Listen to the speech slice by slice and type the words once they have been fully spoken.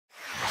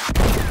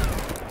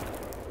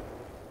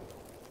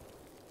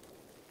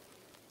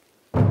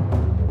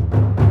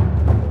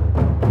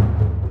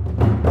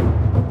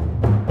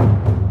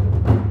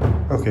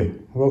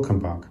welcome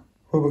back.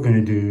 What we're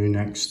going to do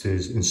next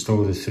is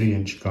install the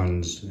 3-inch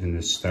guns in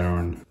the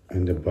stern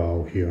and the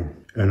bow here,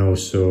 and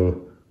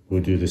also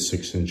we'll do the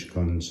 6-inch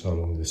guns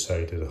along the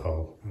side of the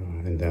hull,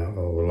 and that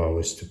will allow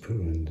us to put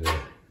in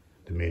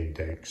the main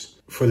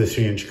decks. For the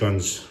 3-inch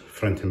guns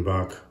front and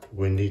back,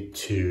 we need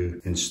to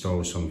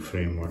install some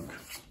framework,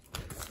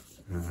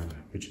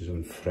 which is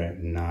on fret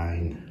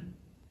 9,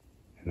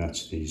 and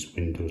that's these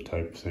window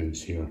type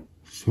things here.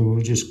 So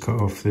we'll just cut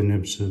off the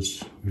nibs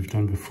as we've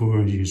done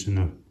before, using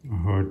a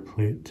hard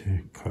plate to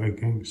cut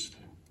against.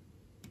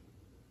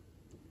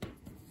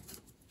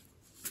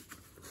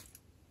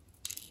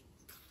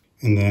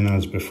 And then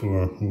as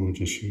before, we'll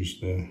just use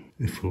the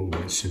full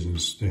wet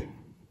scissors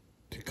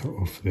to cut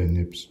off the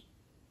nibs.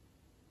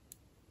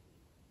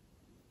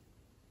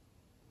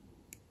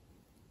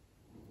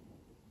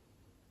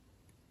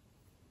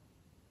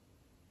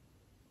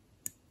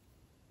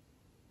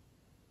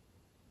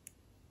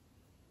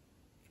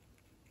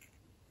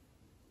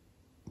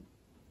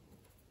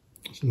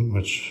 There's not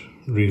much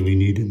really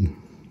needed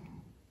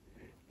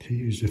to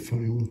use the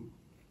file.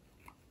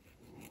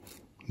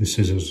 The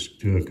scissors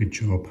do a good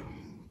job,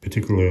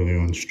 particularly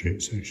on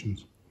straight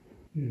sections.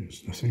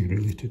 There's nothing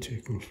really to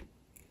take off.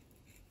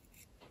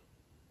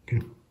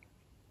 Okay,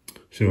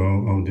 so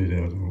I'll do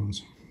the other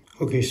ones.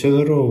 Okay, so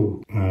they're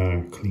all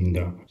cleaned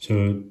up.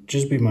 So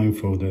just be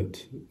mindful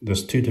that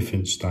there's 2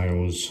 different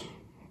styles,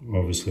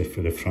 obviously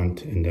for the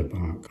front and the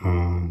back,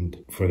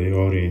 and for the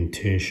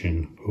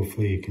orientation,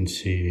 hopefully you can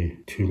see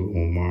 2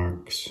 little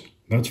marks.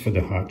 That's for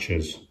the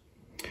hatches.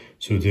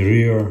 So the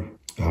rear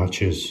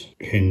hatches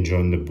hinge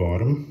on the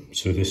bottom,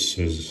 so this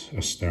is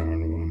a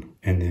stern one,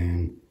 and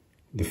then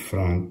the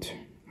front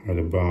or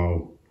the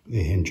bow,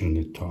 they hinge on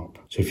the top.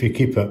 So if you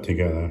keep that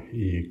together,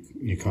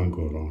 you can't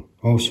go wrong.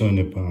 Also on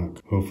the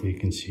back, hopefully you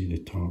can see the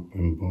top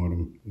and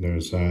bottom,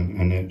 there's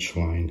an edge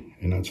line,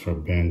 and that's for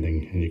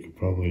bending, and you could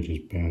probably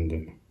just bend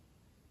it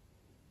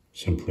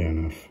simply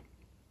enough.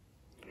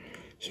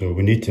 So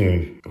we need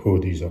to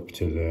hold these up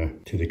to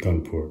the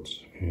gun ports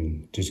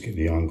and just get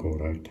the angle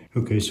right.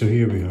 Okay, so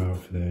here we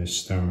have the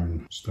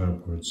stern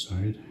starboard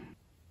side.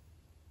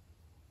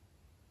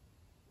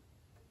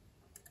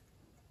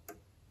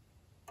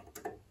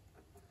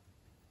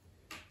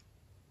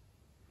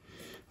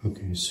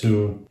 Okay,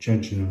 so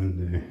judging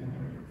on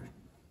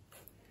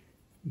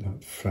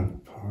that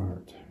front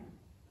part,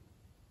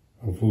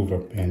 I've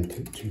overbent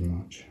it too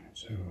much.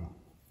 So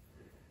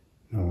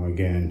now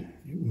again,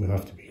 we'll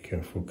have to be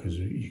careful because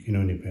you can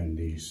only bend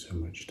these so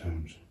much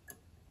times.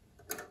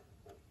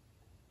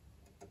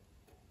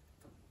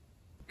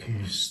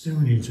 Okay, still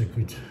needs a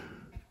good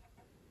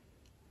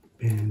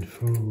bend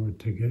forward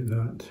to get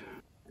that.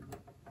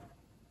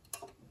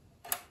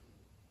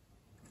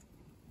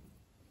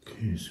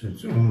 Okay, so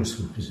it's almost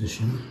in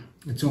position.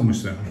 It's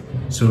almost there.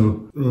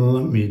 So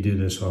let me do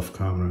this off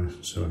camera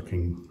so I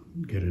can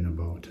get in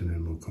about, and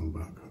then we'll come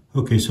back.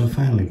 Okay, so I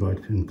finally got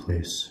it in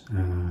place.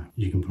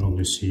 You can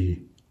probably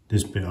see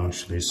this bit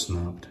actually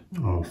snapped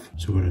off.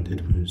 So what I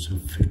did was I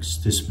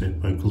fixed this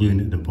bit by gluing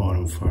it at the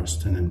bottom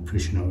first and then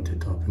pushing out the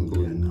top and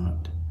gluing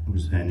that. I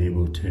was then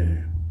able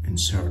to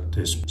insert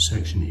this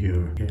section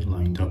here, get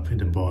lined up at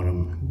the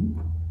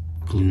bottom,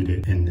 glued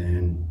it, and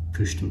then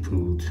pushed and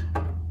pulled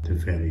the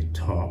very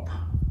top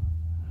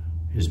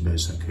as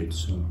best I could.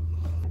 So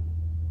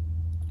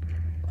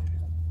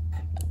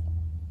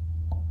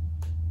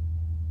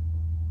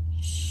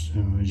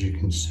as you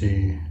can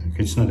see,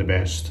 it's not the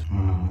best.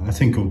 I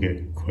think I'll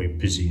get quite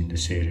busy in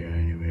this area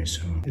anyway,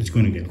 so it's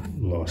going to get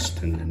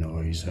lost in the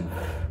noise of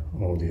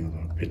all the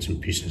other bits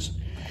and pieces.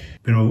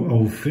 But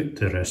I'll fit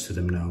the rest of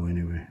them now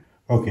anyway.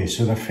 Okay,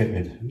 so they're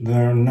fitted.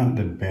 They're not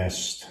the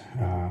best.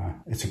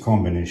 It's a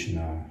combination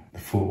of the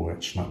photo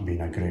etch not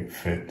being a great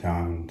fit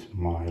and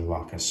my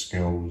lack of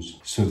skills.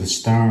 So the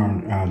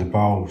stern, the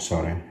bow,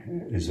 sorry,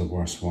 is the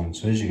worst one.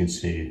 So as you can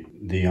see,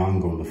 the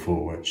angle of the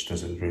photo etch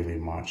doesn't really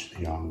match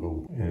the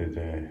angle of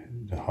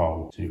the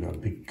hull. So you've got a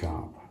big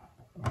gap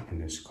up in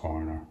this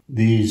corner.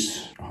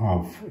 These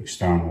have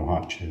external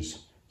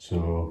hatches.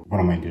 So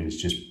what I might do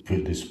is just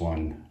put this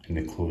one in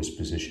the closed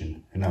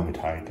position, and that would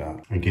hide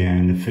that.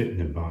 Again, the fit in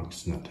the back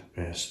is not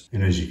the best.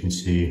 And as you can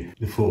see,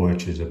 the photo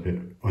etch is a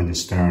bit, on the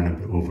stern, a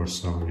bit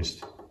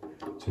oversized.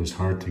 So it's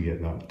hard to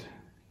get that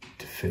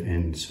to fit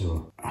in.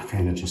 So I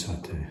kind of just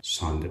had to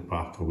sand it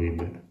back a wee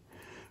bit.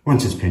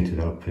 Once it's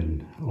painted up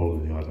and all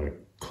the other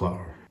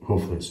clutter,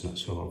 hopefully it's not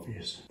so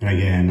obvious. And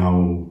again,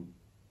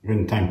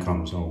 when time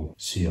comes, I'll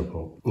see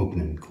about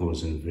opening and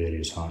closing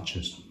various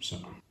hatches. So.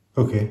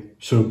 Okay,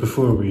 so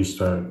before we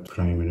start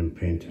priming and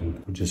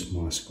painting, we'll just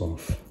mask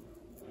off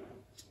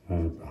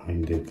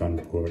behind the gun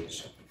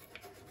ports.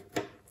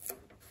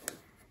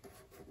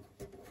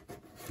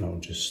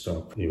 That'll just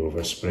stop the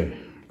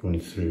overspray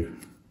going through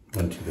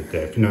onto the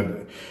deck. Now,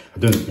 I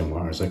don't think it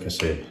matters, like I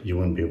say, you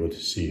won't be able to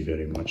see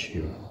very much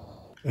here.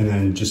 And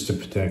then just to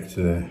protect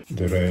the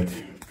red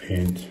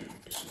paint,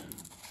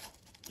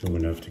 don't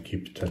want to have to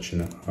keep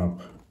touching it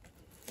up,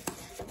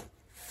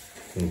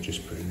 we'll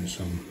just put in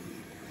some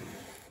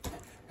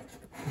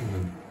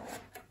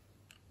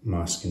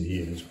masking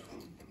here as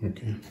well.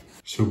 Okay,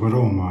 so we're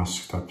all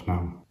masked up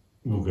now.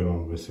 We'll get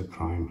on with the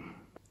prime.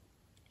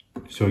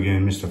 So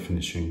again, Mr.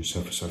 Finishing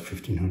surface at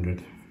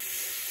 1500.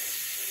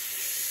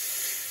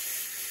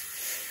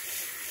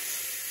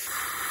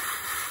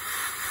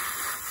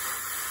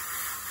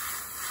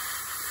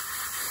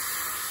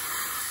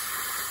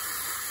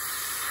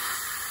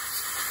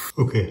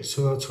 Okay,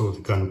 so that's all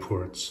the gun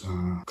ports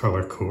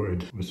color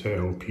coded with the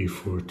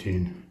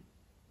LP14.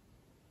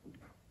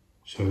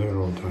 So they're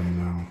all done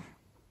now.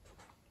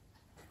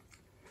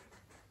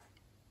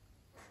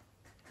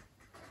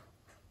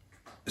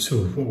 So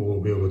what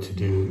we'll be able to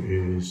do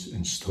is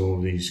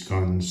install these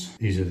guns.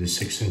 These are the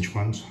 6-inch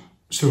ones.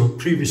 So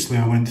previously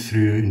I went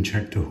through and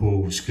checked the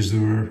holes because they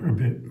were a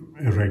bit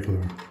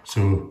irregular.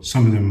 So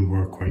some of them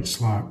were quite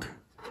slack.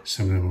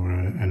 Some of them were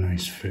a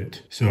nice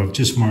fit. So I've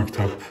just marked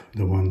up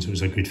the ones that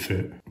was a good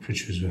fit,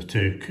 which was a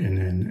tick, and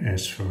then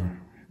S for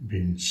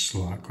being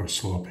slack or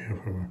sloppy or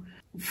whatever.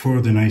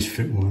 For the nice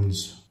fit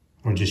ones,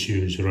 I'll just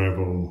use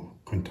Rebel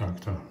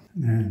contactor.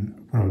 And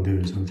then what I'll do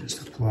is I'll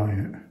just apply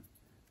it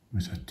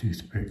with a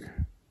toothpick.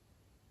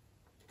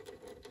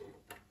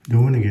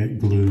 Don't want to get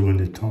glue on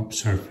the top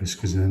surface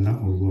because then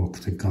that will lock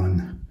the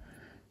gun.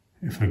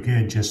 If I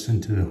get just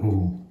into the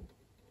hole,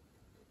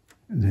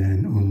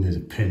 then only the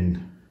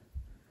pin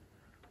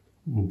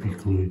will be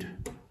glued.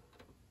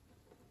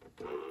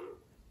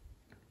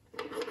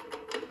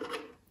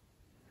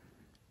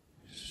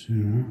 So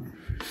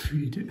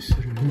feed it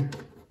through.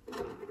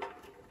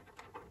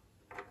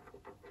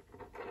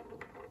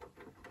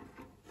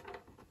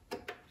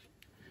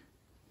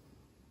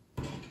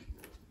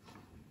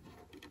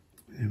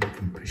 Then we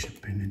can push a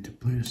pin into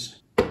place.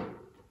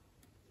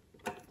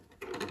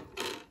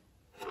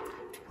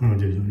 What I'll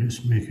do is I'll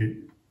just make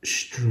it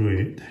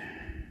straight,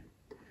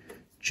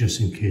 just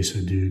in case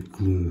I do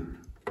glue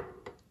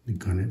the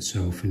gun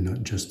itself and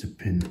not just the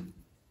pin.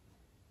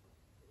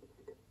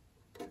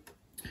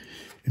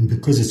 And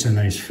because it's a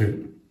nice fit,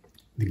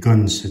 the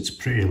gun sits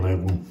pretty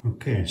level.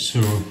 Okay, so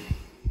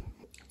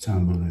let's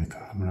angle the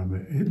camera,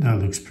 but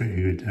that looks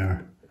pretty good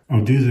there.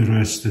 I'll do the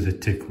rest of the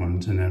tick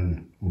ones and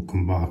then we'll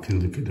come back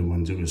and look at the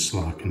ones that were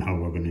slack and how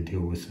we're going to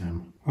deal with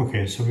them.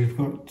 Okay, so we've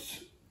got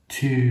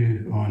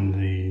 2 on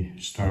the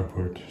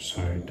starboard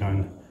side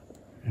done,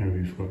 and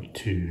we've got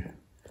 2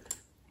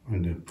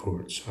 on the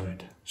port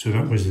side. So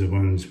that was the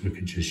ones we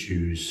could just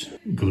use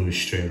glue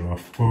straight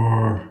off.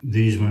 For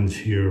these ones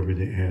here with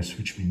the S,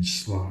 which means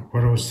slack,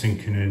 what I was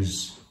thinking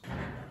is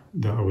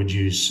that I would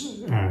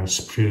use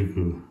sprue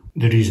glue.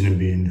 The reason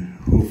being,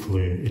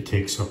 hopefully it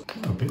takes up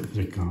a bit of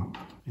the gap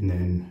and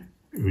then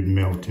it would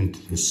melt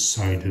into the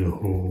side of the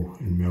hole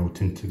and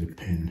melt into the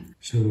pin.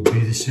 So it'll be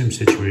the same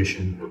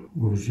situation.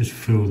 We'll just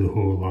fill the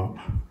hole up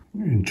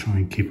and try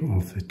and keep it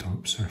off the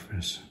top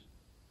surface.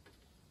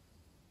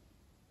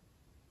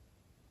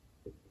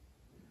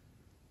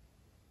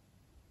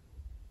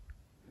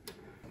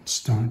 It's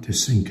starting to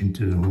sink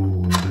into the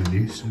hole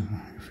already, so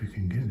if we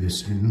can get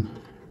this in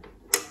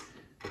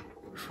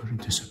before it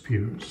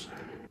disappears.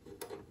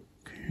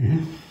 Okay.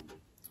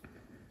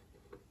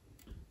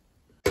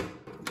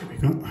 There we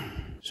go.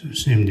 So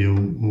same deal,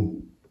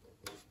 we'll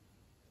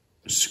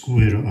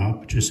square it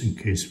up just in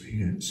case we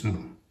get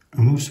some.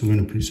 I'm also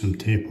going to put some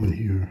tape on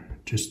here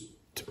just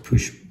to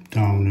push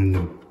down in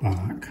the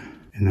back,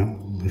 and that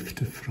will lift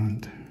the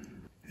front.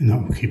 And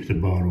that will keep the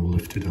barrel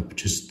lifted up,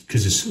 just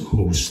because this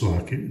whole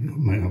slack, it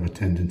might have a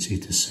tendency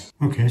to sink.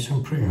 Okay, so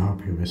I'm pretty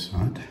happy with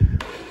that.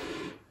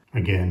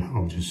 Again,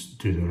 I'll just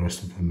do the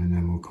rest of them and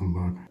then we'll come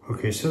back.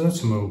 Okay, so that's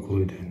them all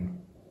glued in.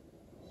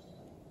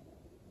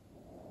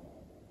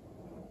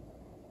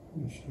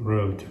 It's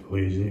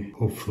relatively easy.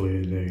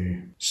 Hopefully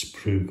the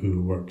sprue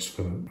glue works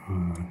for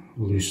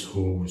loose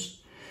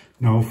holes.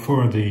 Now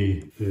for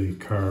the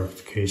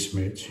curved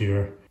casemates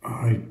here,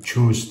 I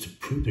chose to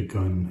put the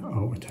gun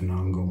out at an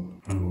angle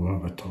and we'll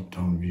have a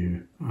top-down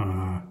view.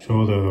 So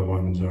all the other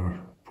ones are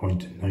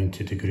pointed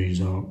 90 degrees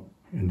up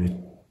and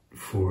the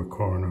 4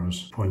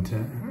 corners point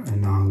at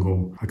an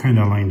angle. I kind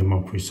of lined them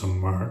up with some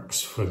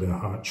marks for the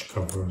hatch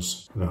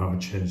covers, the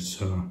hatches,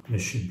 so they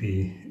should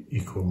be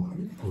equal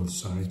both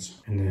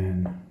sides. And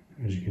then,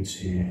 as you can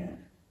see,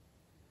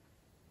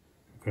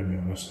 I've got the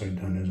other side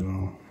done as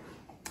well.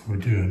 We'll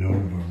do an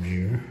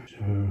overview.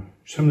 So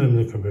some of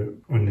them look a bit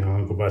on the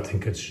angle, but I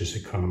think it's just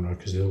a camera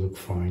because they look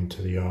fine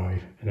to the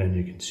eye. And then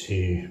you can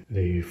see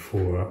the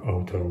 4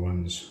 outer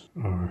ones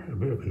are a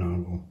bit of an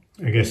angle.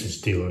 I guess it's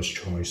dealer's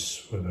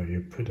choice whether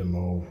you put them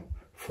all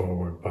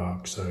forward,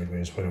 back,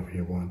 sideways, whatever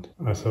you want.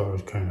 I thought I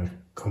would kind of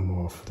come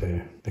off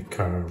the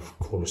curve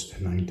close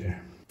to 90.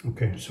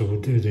 Okay, so we'll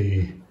do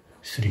the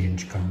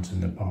 3-inch guns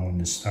in the bow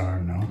and the star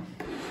now.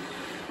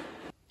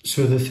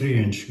 So the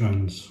 3-inch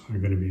guns are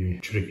going to be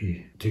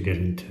tricky to get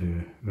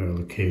into their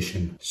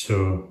location.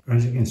 So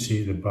as you can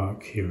see at the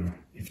back here,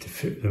 you have to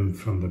fit them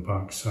from the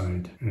back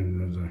side, and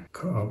there's a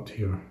cutout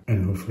here,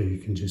 and hopefully you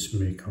can just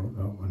make out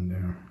that one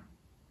there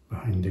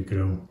behind the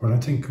grill. What I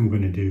think I'm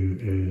going to do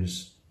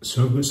is,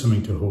 so I've got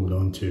something to hold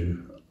on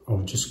to,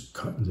 I'll just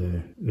cut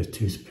the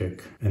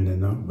toothpick, and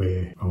then that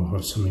way I'll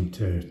have something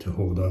to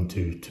hold on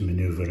to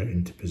manoeuvre it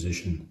into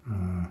position.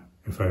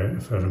 If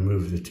I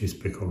remove the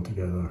toothpick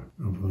altogether,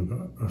 I've only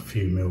got a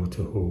few mil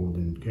to hold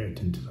and get it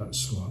into that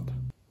slot.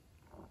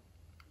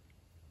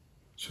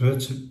 So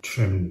that's it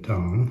trimmed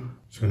down.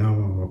 So now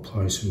I'll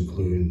apply some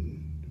glue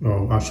and,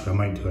 well, actually I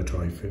might do a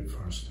dry fit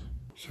first.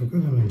 So I've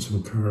got them in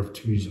some curved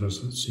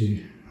tweezers. Let's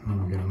see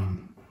how I get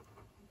on.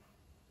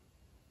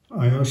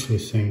 I actually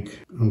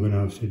think I'm going to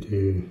have to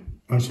do,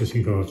 I'll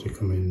have to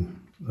come in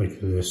like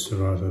this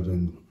rather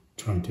than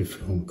trying to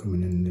film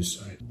coming in this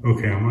side.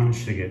 Okay, I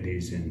managed to get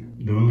these in.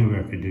 The only way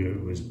I could do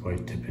it was by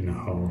tipping the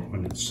hull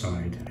on its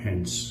side,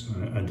 hence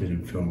I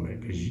didn't film it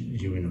because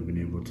you wouldn't have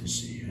been able to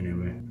see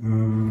anyway.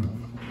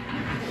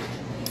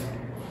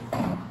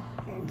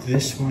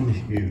 This one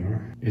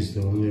here is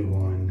the only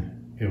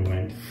one it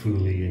went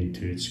fully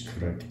into its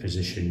correct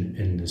position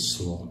in the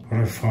slot.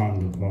 What I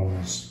found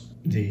was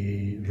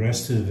the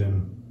rest of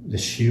them, the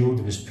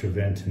shield was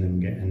preventing them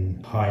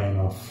getting high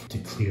enough to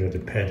clear the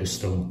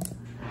pedestal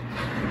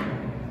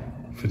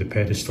for the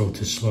pedestal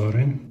to slot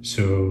in.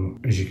 So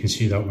as you can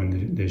see, that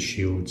one, the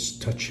shield's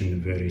touching the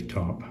very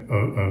top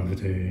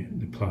of the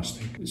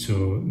plastic.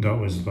 So that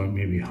was like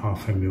maybe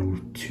half a mil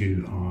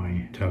too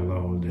high to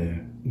allow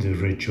the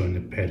ridge on the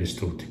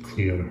pedestal to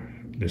clear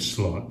the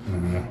slot.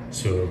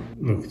 So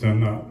look, they're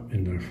not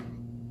in their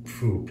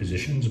full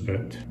positions,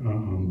 but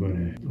I'm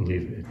going to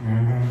leave it.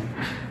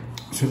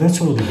 So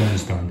that's all the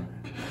guns done.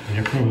 And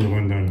you're probably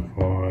wondering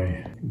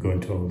why I'm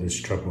going to all this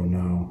trouble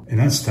now. And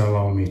that's to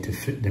allow me to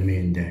fit the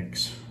main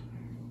decks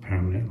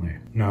permanently.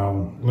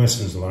 Now,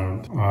 lessons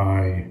learned.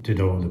 I did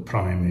all the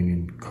priming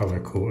and colour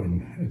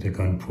coating the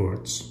gun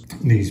ports.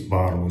 These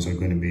barrels are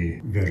going to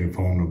be very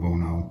vulnerable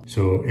now.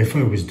 So if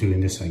I was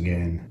doing this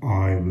again,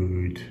 I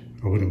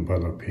wouldn't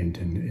bother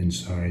painting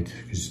inside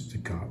because the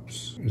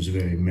gaps is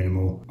very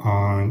minimal.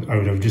 And I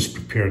would have just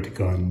prepared the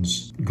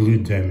guns,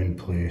 glued them in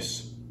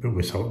place, but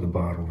without the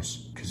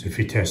barrels, because if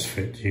you test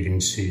fit, you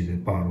can see the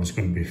barrel is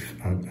going to be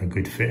a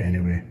good fit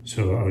anyway.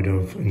 So I would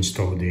have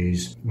installed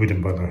these,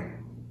 wouldn't bother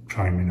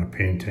priming or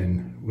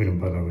painting, wouldn't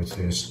bother with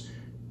this,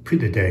 put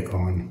the deck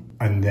on,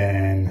 and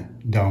then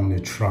down the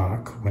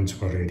track,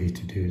 once we're ready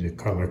to do the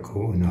colour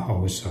coat on the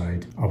hull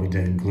side, I would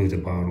then glue the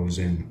barrels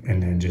in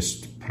and then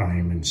just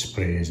prime and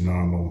spray as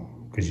normal,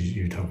 because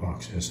you'd have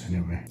access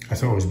anyway. I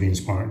thought I was being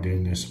smart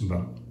doing this,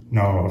 but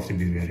now I'll have to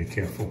be very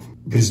careful.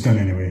 But it's done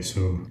anyway,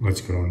 so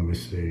let's go on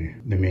with the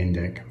main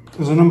deck.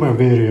 There's a number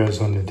of areas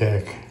on the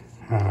deck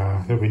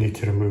that we need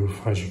to remove,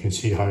 as you can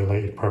see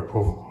highlighted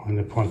purple on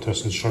the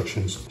Pontos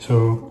instructions.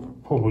 So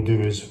what we'll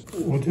do is,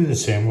 we'll do the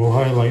same, we'll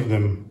highlight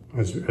them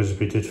as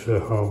we did for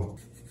the hull.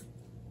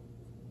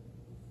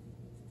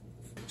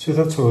 So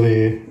that's all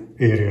the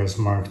areas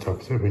marked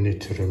up that we need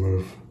to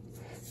remove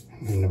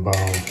in the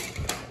bow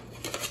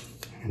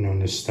and on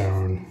the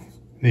stern.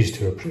 These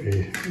two are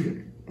pretty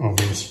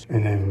obvious.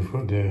 And then we've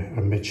got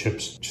the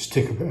midships. Just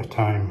take a bit of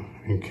time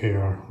and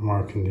care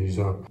marking these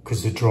up,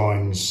 because the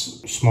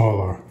drawing's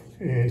smaller.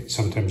 It's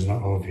sometimes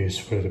not obvious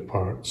where the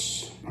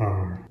parts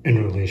are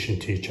in relation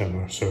to each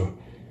other, so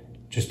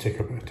just take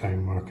a bit of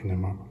time marking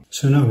them up.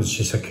 So now it's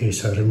just a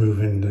case of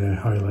removing the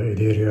highlighted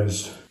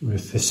areas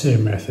with the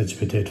same methods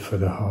we did for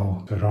the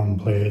hull. The round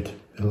blade,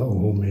 the little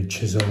homemade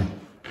chisel,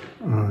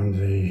 and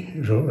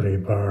the rotary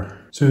bar.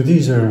 So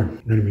these are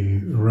going to be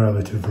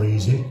relatively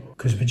easy,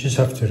 because we just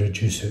have to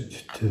reduce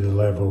it to the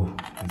level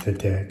of the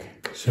deck.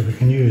 So we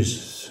can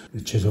use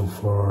the chisel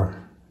for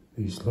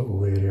these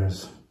little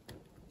areas.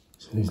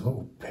 So these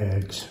little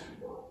pegs.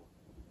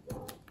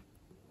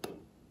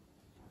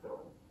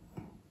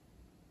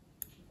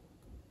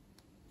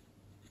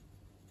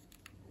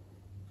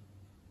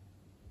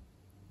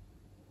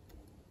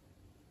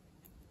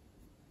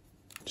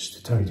 Just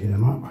to tidy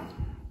them up.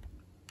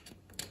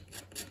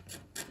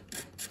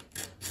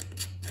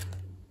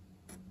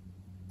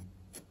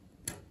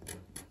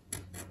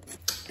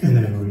 And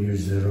then we'll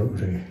use the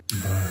rotary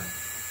bar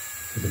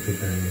for the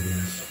bigger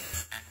areas.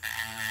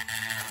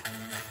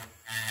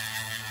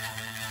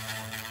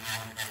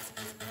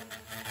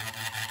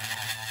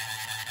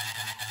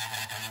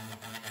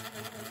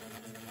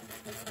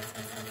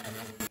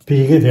 But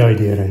you get the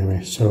idea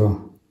anyway,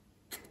 so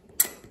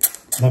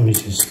let me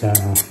just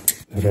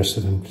the rest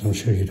of them, because I'm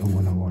sure you don't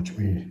want to watch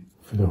me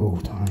for the whole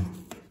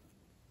time.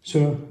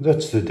 So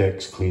that's the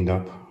decks cleaned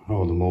up.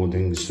 All the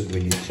mouldings that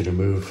we need to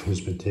remove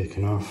has been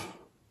taken off.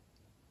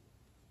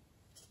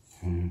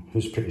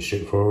 It's pretty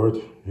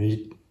straightforward.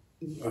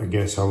 I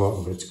guess a lot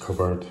of it's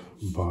covered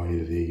by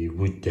the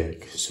wood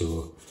deck,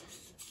 so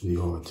the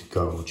odd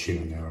gouge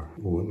here and there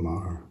won't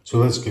matter. So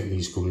let's get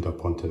these glued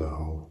up onto the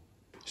hull.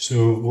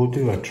 So we'll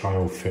do a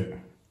trial fit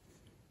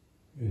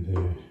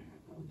of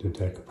the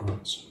deck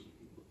parts.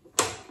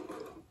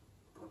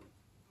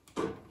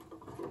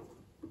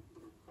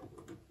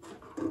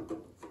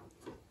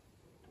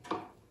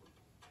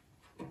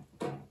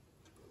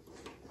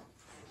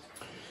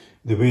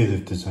 The way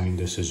they've designed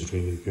this is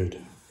really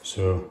good.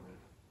 So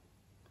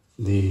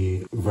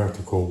the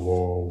vertical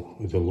wall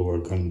with the lower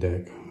gun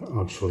deck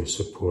actually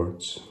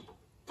supports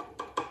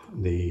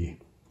the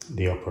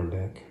upper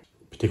deck.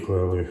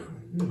 Particularly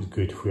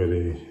good where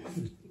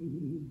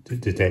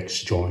the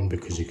decks join,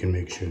 because you can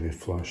make sure they're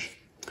flush.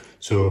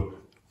 So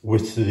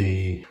with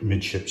the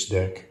midships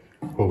deck,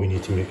 what we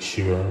need to make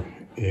sure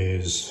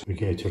is we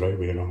get it the right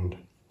way around.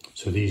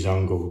 So these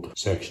angled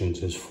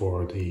sections is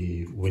for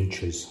the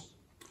winches,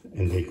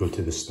 and they go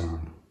to the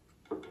stern.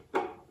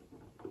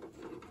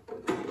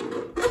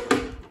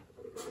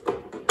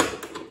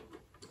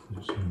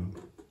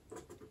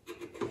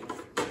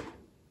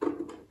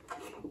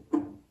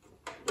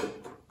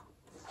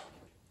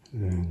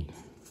 And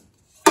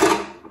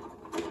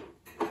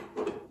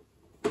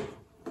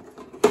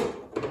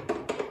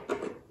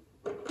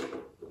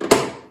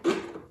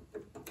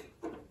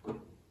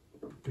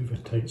bit of a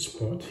tight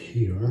spot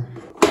here.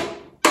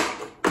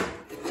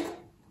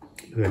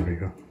 There we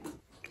go.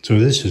 So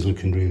this is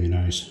looking really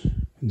nice.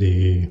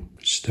 The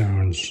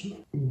stern's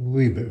a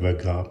wee bit of a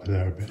gap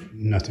there, but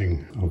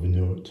nothing of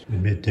note. The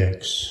mid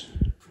deck's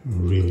a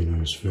really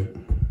nice fit.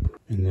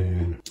 And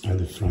then at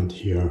the front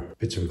here,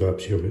 bits of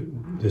gaps here,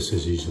 but this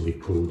is easily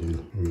pulled in.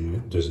 I mean,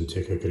 it doesn't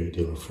take a great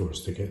deal of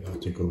force to get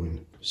that to go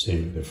in.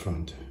 Same at the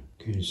front.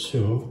 Okay,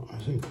 so I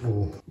think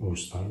we'll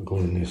start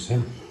gluing this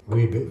in. A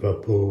wee bit of a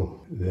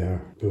pull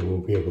there, but we'll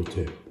be able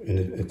to, and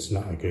it's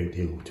not a great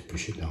deal to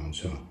push it down,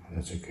 so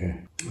that's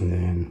okay. And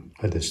then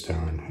at the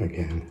stern,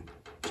 again,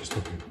 just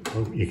a bit,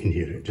 oh, you can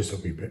hear it, just a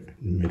wee bit.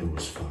 The middle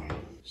is fine.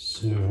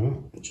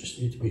 So, just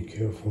need to be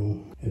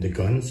careful at the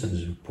guns,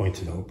 as we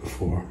pointed out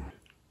before.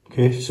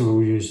 Okay, so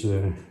we'll use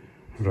the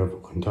rubber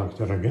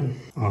contactor again,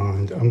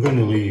 and I'm going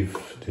to leave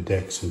the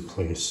decks in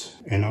place,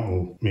 and that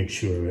will make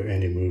sure that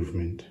any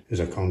movement is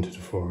accounted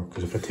for,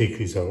 because if I take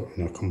these out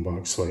and I come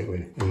back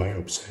slightly, it might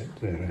upset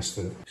the rest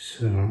of it.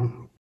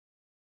 So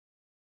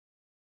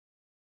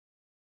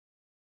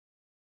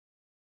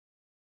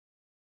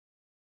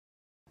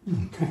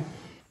okay.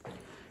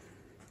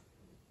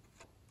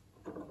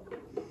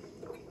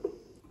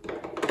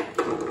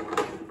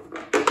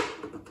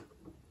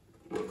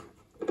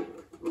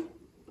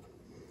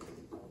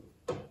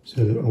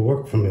 So I'll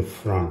work from the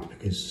front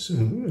because,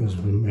 as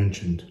we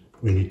mentioned,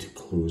 we need to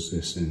close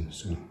this in.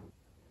 So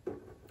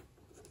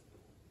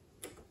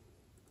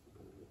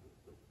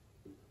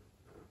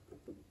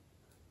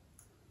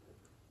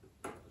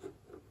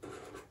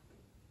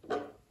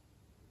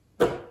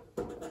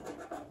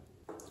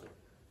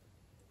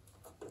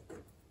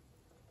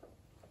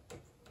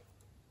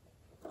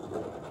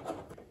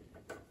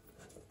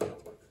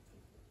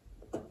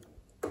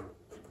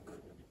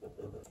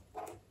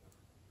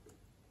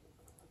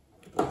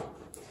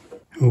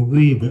a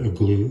wee bit of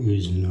glue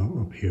oozing out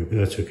up here, but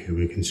that's okay,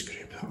 we can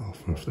scrape that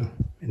off after.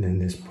 And then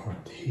this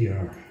part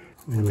here,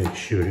 I'm going to make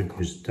sure it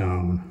goes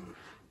down.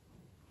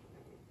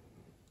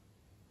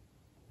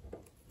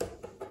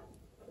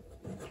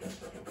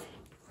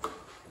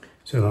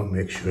 So that'll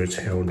make sure it's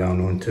held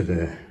down onto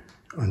the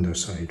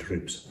underside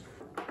ribs.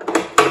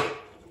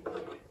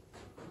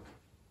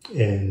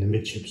 And the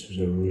midships is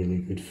a really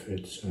good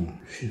fit, so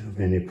if you have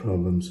any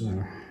problems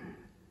there.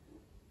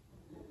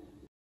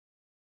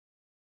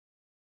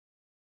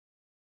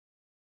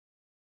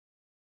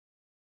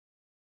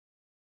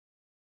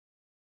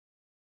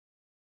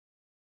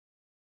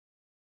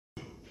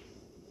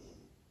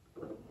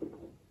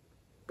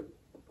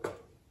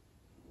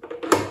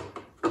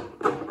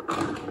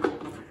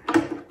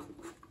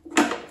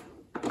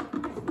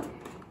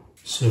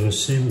 So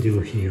same deal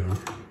here,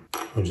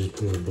 I'll just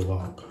put a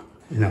block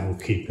and that will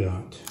keep that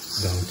down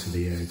to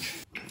the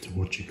edge. You have to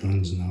watch your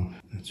guns now,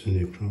 that's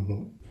only a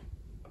problem.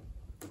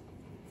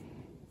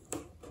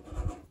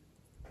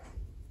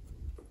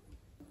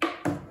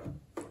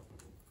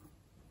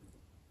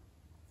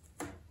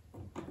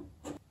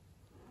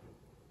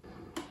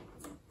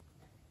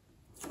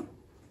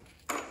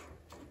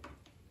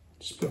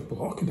 Just put a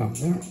block down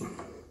there.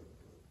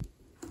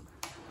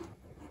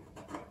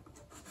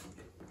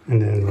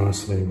 And then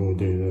lastly we'll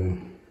do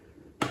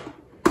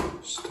the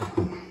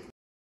stern.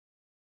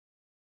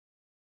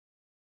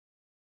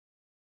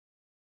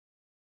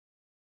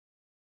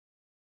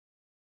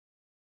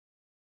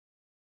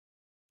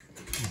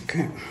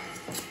 Okay.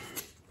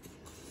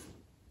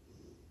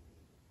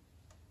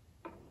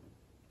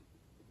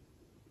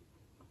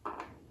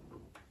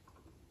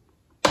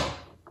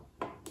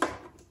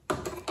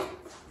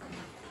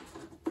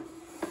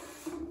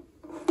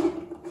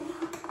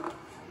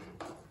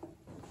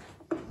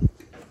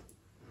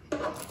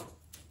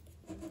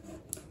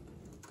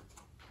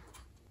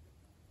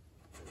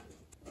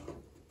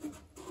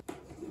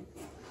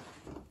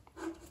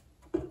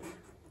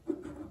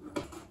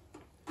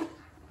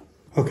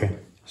 Okay,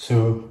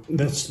 so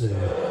that's the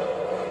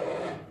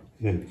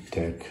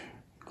deck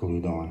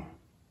glued on.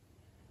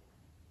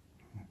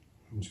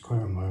 It was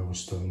quite a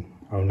milestone.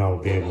 I'll now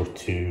be able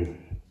to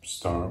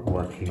start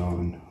working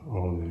on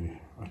all the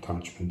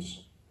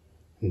attachments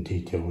and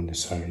detail on the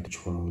side,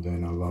 which will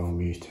then allow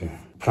me to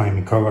prime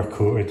and colour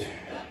coat it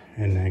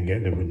and then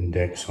get the wooden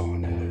decks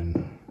on, and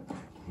then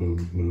will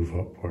move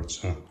upwards.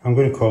 So I'm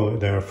going to call it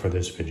there for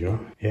this video.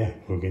 Yeah,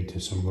 we'll get to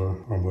some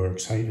more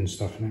exciting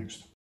stuff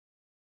next.